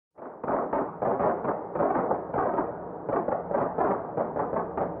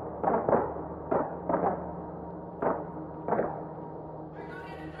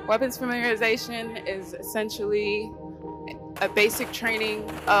Weapons familiarization is essentially a basic training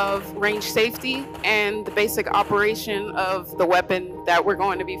of range safety and the basic operation of the weapon that we're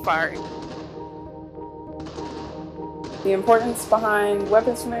going to be firing. The importance behind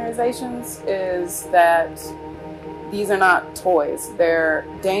weapons familiarizations is that these are not toys. They're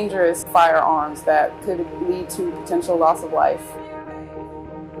dangerous firearms that could lead to potential loss of life.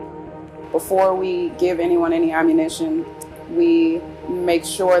 Before we give anyone any ammunition, we make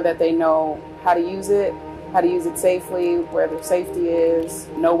sure that they know how to use it safely, where their safety is,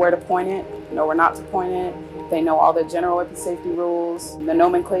 know where to point it, know where not to point it. They know all the general weapon safety rules, the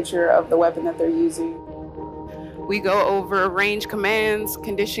nomenclature of the weapon that they're using. We go over range commands,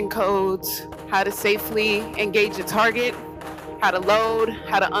 condition codes, how to safely engage a target, how to load,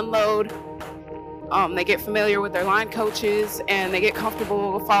 how to unload. They get familiar with their line coaches and they get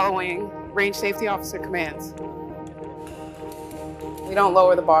comfortable following range safety officer commands. We don't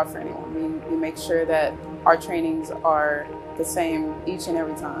lower the bar for anyone. We make sure that our trainings are the same each and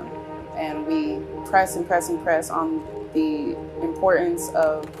every time. And we press and press and press on the importance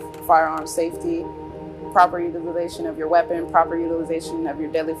of firearm safety, proper utilization of your weapon, proper utilization of your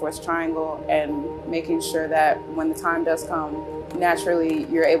deadly force triangle, and making sure that when the time does come, naturally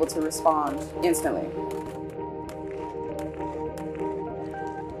you're able to respond instantly.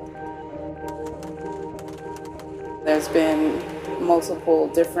 There's been multiple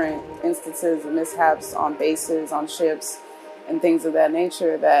different instances of mishaps on bases, on ships, and things of that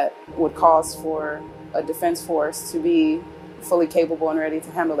nature that would cause for a defense force to be fully capable and ready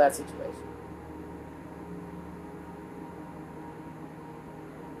to handle that situation.